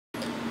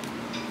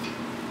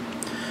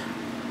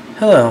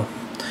Hello,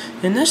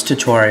 in this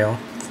tutorial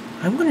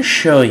I'm going to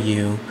show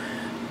you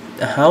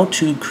how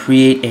to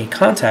create a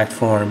contact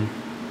form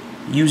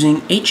using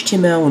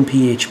HTML and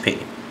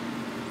PHP.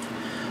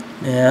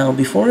 Now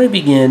before I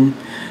begin,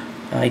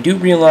 I do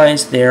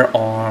realize there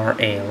are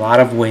a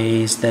lot of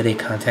ways that a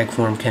contact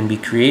form can be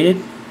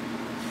created,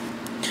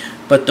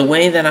 but the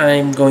way that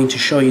I'm going to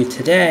show you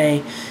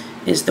today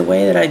is the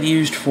way that I've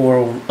used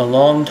for a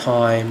long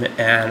time,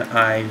 and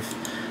I've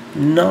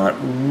not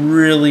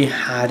really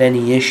had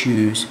any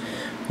issues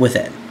with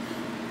it.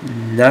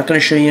 Not going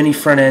to show you any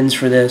front ends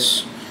for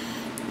this.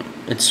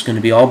 It's going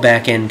to be all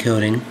back end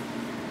coding.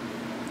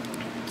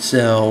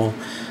 So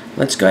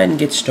let's go ahead and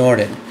get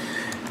started.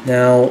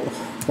 Now,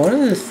 one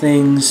of the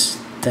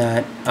things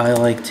that I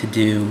like to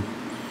do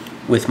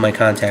with my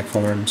contact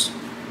forms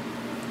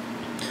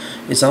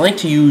is I like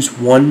to use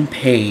one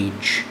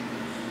page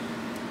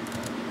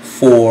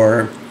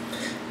for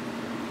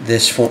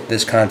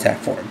this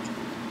contact form.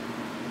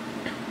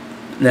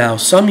 Now,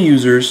 some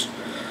users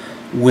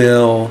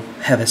will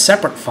have a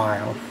separate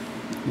file,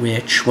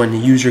 which when the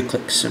user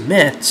clicks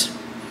submit,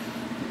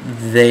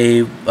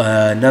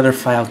 another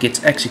file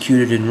gets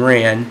executed and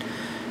ran,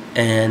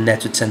 and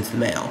that's what sends the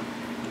mail.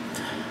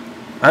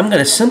 I'm going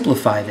to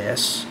simplify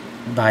this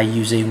by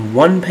using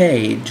one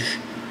page.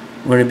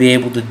 We're going to be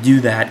able to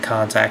do that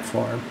contact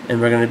form, and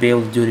we're going to be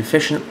able to do it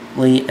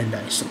efficiently and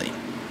nicely.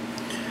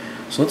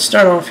 So let's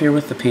start off here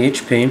with the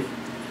PHP,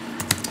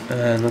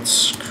 and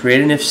let's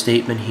create an if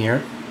statement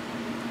here,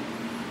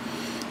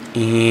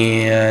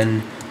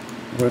 and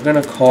we're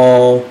going to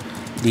call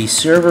the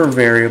server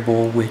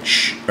variable,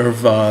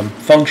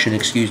 function,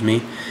 excuse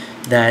me,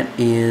 that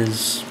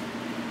is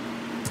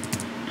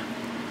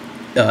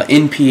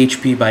in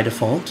PHP by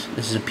default.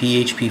 This is a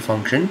PHP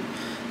function,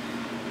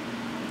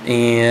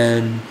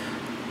 and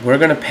we're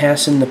going to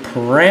pass in the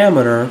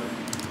parameter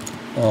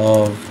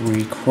of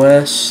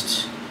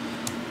request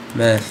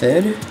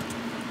method,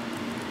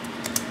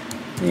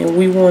 and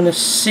we want to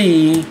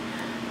see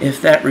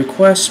if that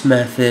request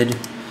method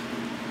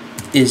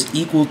is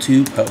equal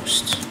to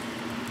post.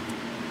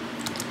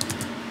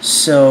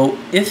 So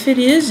if it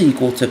is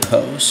equal to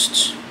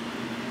post,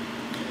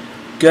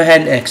 go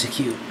ahead and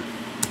execute.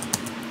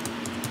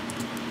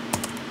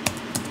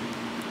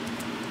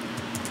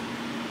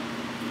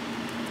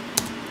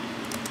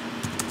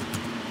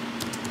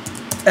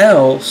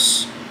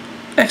 Else,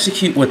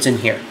 execute what's in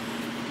here.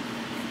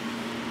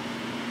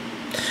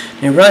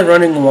 Now you're really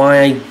wondering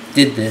why I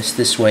did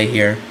this way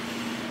here.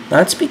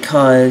 That's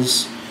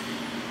because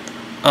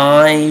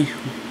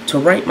to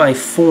write my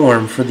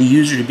form for the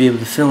user to be able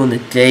to fill in the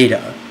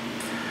data,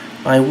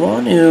 I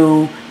want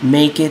to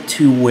make it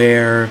to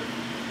where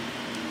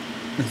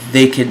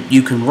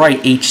you can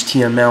write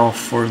HTML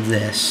for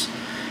this.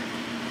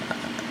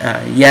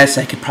 Yes,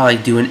 I could probably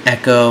do an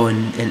echo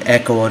and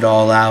echo it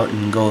all out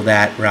and go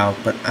that route,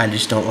 but I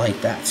just don't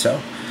like that.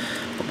 So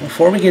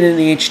before we get into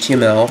the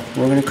HTML,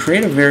 we're going to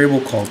create a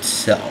variable called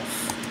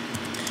self,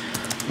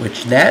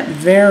 which that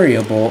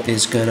variable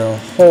is going to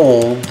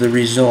hold the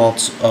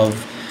results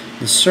of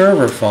the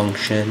server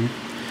function,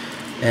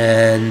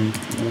 and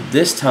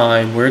this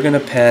time we're going to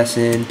pass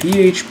in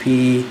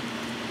PHP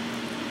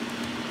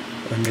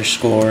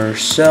underscore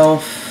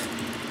self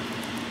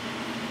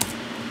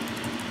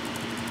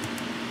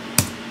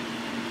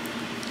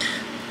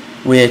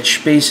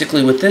which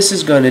basically what this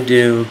is going to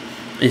do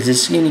is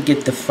it's going to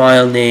get the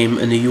file name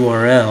and the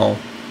URL,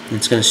 and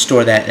it's going to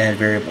store that in that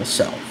variable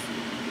self.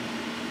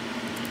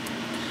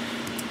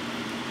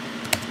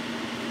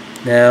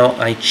 Now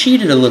I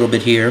cheated a little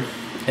bit here,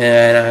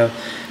 and I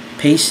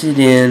pasted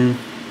in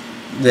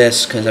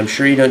this because I'm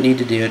sure you don't need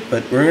to do it,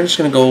 but we're just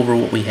going to go over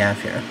what we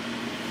have here.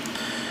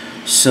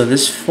 So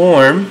this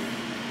form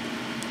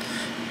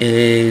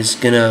is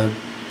going to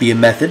be a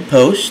method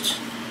post.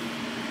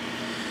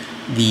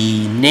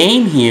 The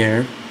name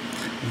here,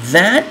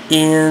 that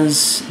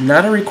is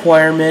not a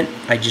requirement.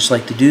 I just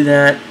like to do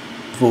that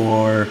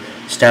for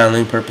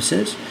styling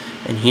purposes.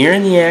 And here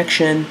in the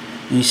action,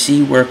 you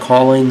see we're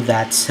calling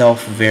that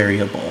self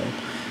variable.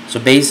 So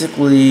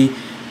basically,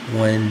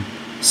 when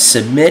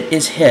submit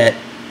is hit,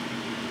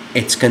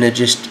 it's going to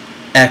just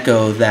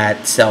echo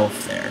that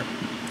self there.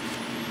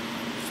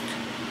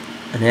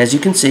 And as you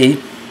can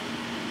see,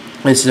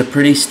 this is a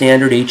pretty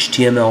standard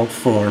HTML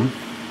form.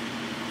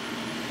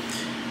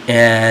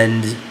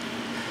 And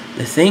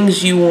the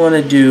things you want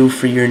to do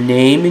for your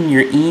name and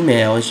your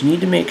email is you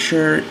need to make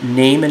sure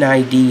name and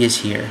ID is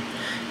here,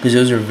 because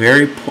those are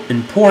very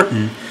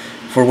important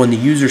for when the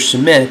user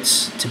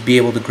submits to be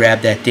able to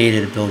grab that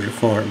data to build your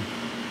form.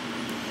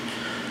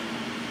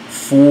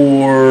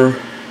 For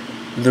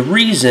the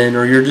reason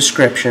or your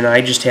description,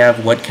 I just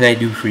have what can I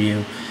do for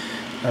you.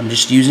 I'm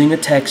just using a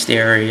text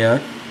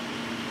area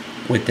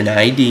with an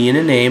ID and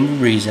a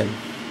name, reason,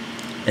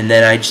 and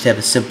then I just have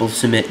a simple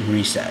submit and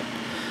reset.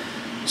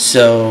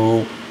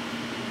 So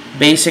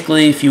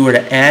basically, if you were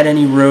to add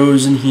any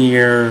rows in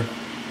here,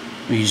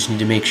 you just need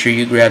to make sure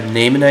you grab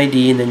name and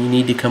ID, and then you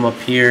need to come up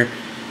here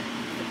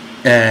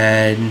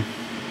and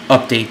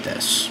update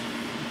this.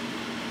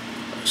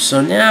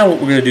 So now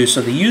what we're going to do,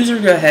 so the user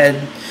go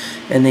ahead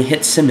and they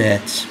hit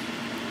submit.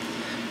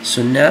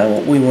 So now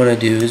what we want to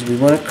do is we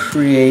want to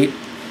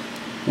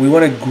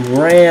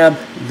grab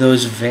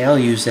those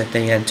values that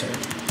they entered.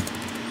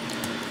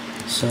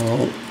 So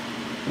what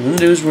we're going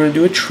to do is we're going to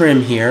do a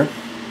trim here.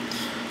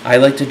 I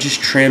like to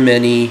just trim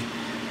any,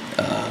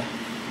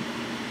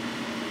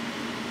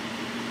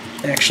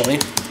 actually,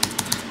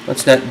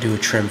 let's not do a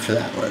trim for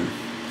that one,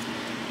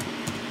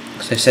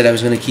 because I said I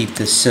was going to keep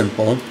this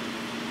simple.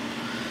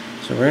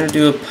 So we're going to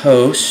do a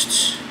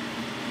post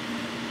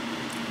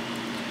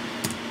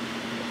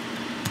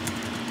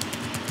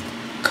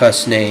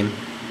cuss name.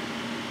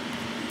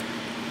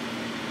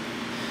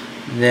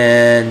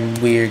 Then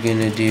we are going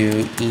to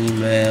do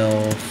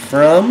email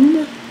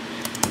from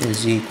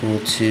is equal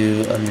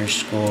to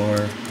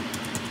underscore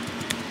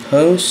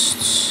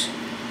posts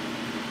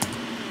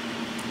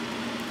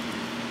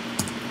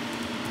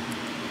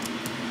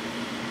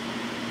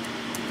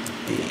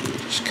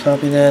just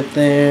copy that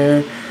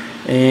there,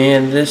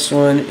 and this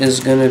one is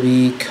going to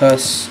be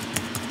cuss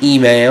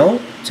email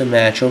to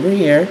match over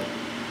here.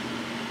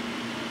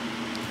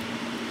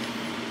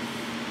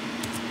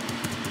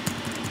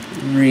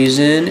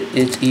 Reason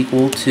is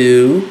equal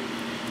to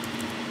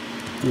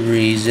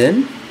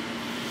reason.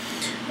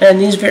 And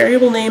these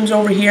variable names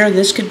over here,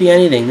 this could be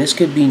anything. This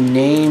could be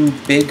name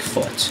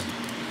Bigfoot.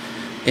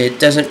 It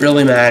doesn't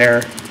really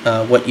matter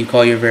what you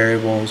call your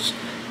variables.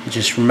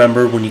 Just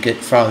remember when you get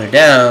farther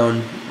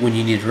down, when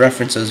you need to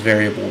reference those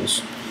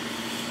variables,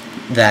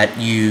 that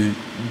you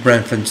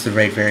reference the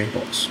right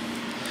variables.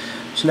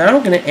 So now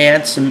we're going to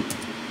add some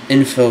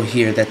info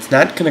here that's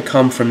not going to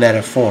come from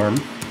that form.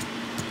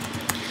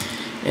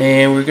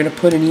 And we're going to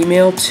put an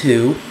email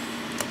to.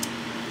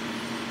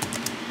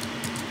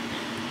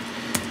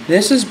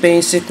 This is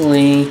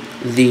basically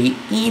the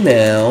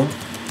email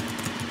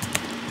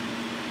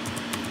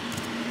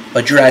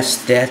address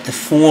that the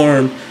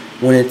form,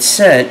 when it's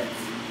sent,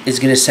 is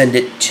going to send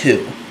it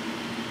to.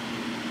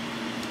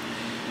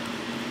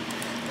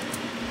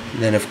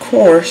 And then, of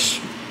course,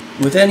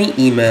 with any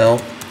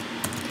email,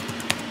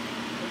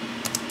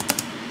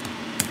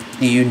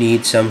 you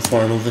need some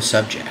form of a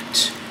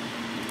subject.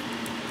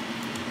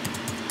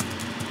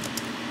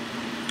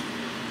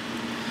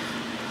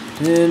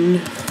 Then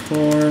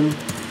form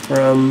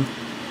from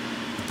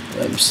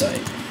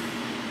website.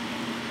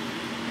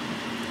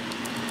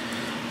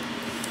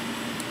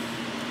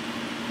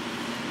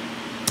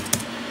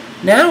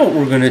 Now what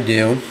we're going to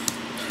do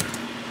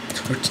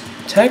to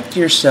protect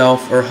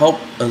yourself or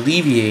help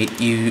alleviate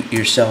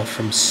yourself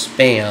from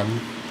spam,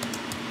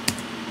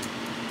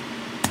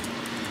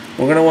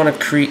 we're going to want to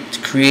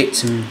create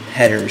some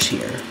headers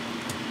here.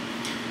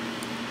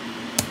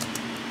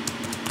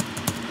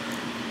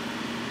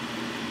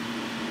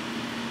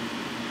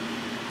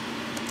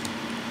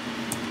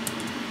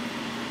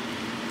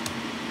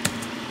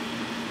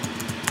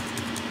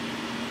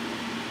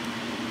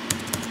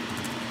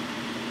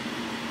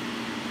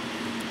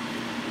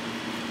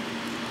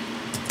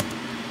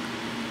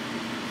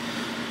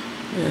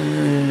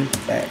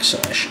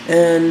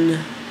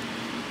 /n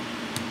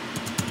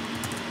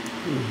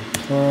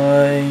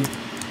reply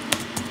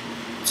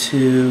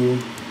to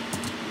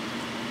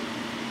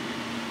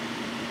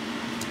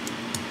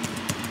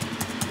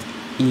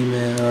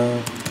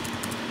email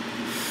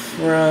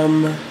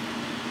from.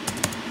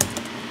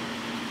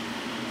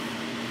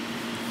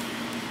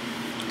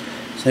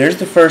 So there's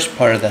the first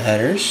part of the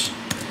headers.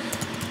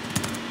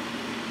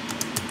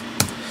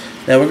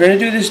 Now we're going to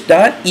do this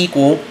dot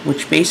equal,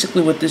 which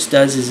basically what this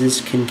does is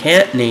this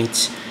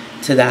concatenates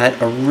to that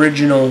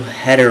original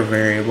header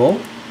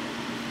variable.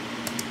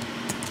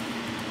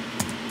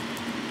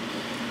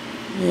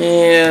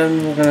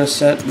 And we're going to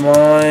set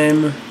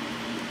MIME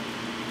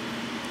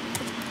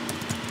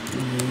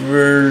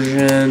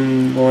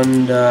version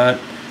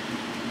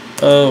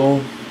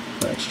 1.0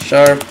 that's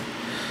sharp.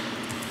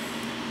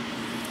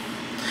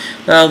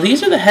 Now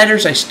these are the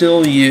headers I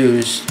still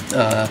use.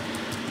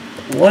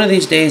 One of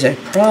these days I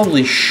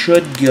probably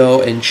should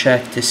go and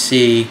check to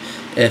see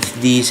if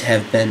these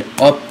have been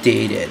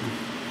updated.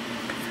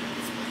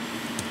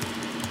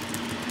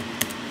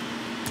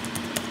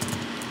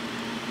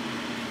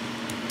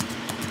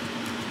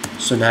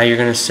 So now you're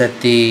going to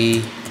set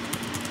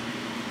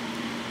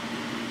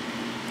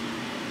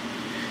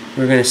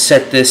we're going to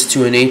set this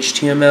to an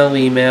HTML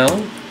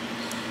email,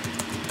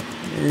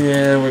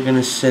 and we're going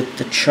to set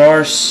the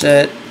char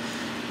set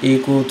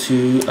equal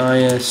to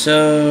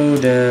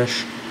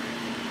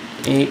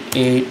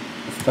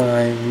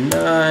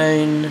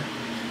ISO-8859-1/r/n.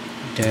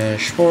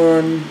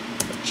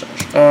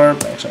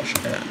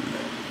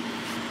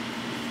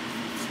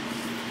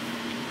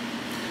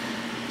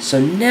 So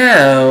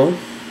now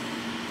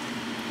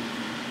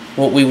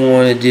what we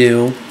want to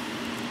do,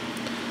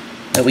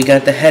 that we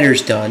got the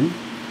headers done,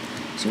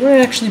 so we're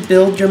going to actually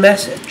build your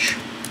message.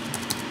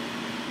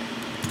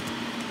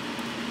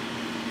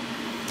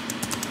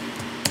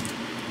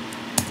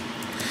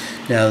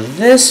 Now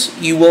this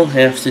you will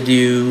have to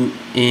do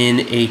in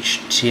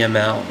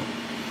HTML.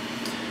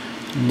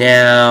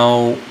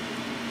 Now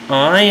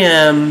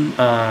I'm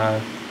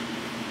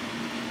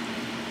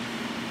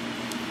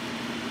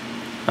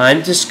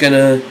just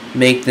gonna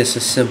make this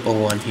a simple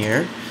one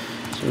here.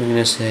 So we're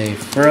gonna say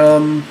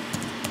from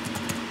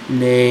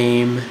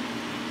name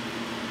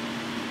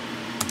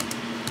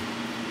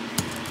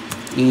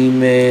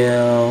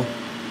email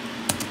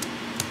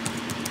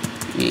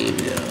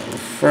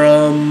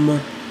from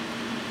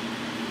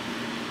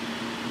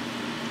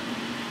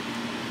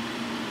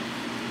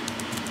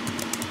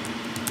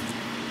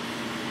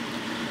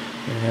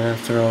I'm gonna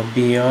throw a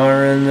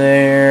BR in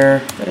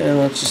there, and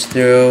let's just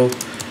throw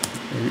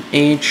an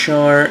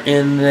HR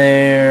in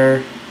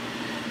there,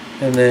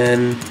 and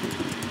then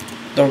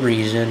the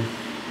reason.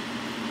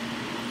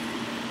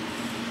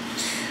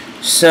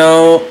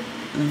 So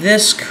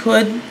this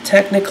could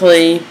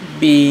technically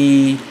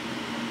be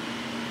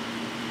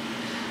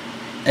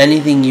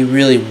anything you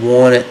really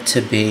want it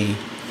to be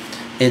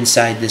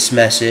inside this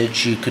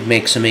message. You could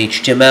make some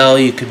HTML,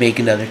 you could make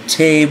another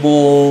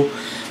table.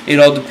 It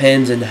all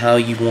depends on how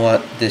you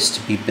want this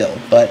to be built.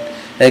 But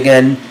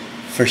again,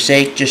 for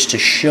sake just to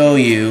show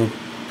you,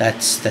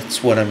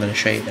 that's what I'm going to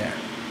show you there.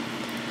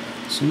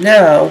 So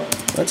now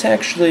let's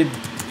actually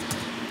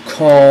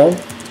call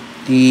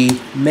the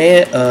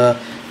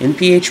in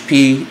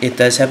PHP. It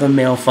does have a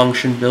mail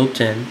function built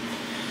in.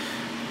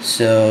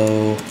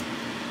 So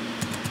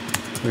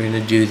we're going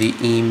to do the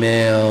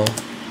email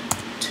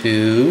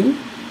to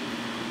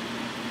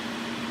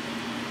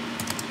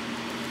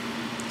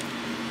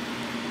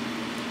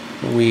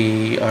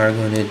we are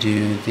going to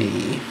do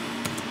the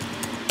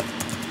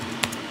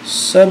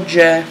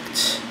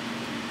subject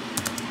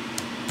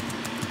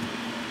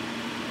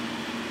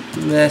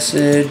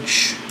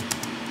message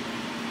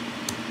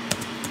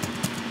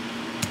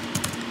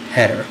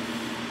header,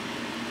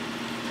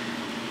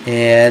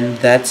 and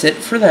that's it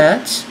for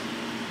that.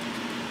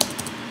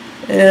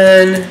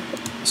 And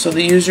so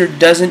the user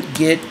doesn't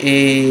get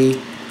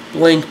a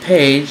blank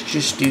page,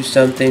 just do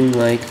something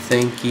like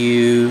thank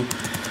you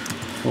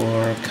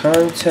for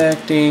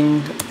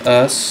contacting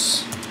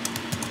us.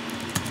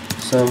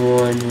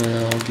 Someone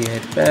will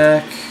get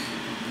back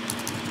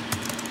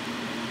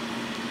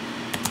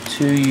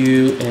to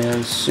you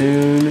as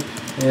soon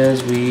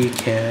as we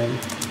can.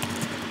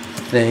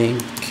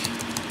 Thank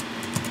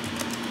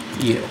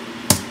you.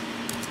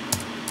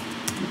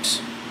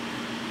 Oops.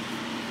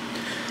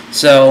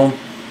 So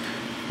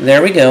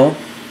there we go.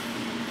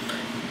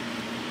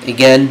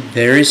 Again,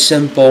 very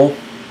simple,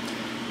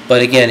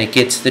 but again, it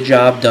gets the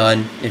job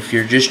done if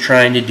you're just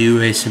trying to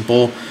do a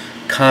simple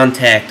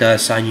contact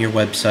us on your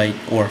website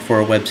or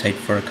for a website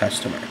for a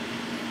customer.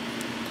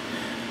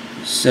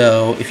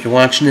 So if you're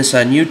watching this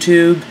on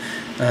YouTube,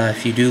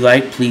 if you do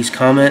like, please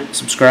comment,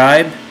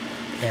 subscribe,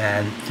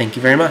 and thank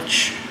you very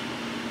much.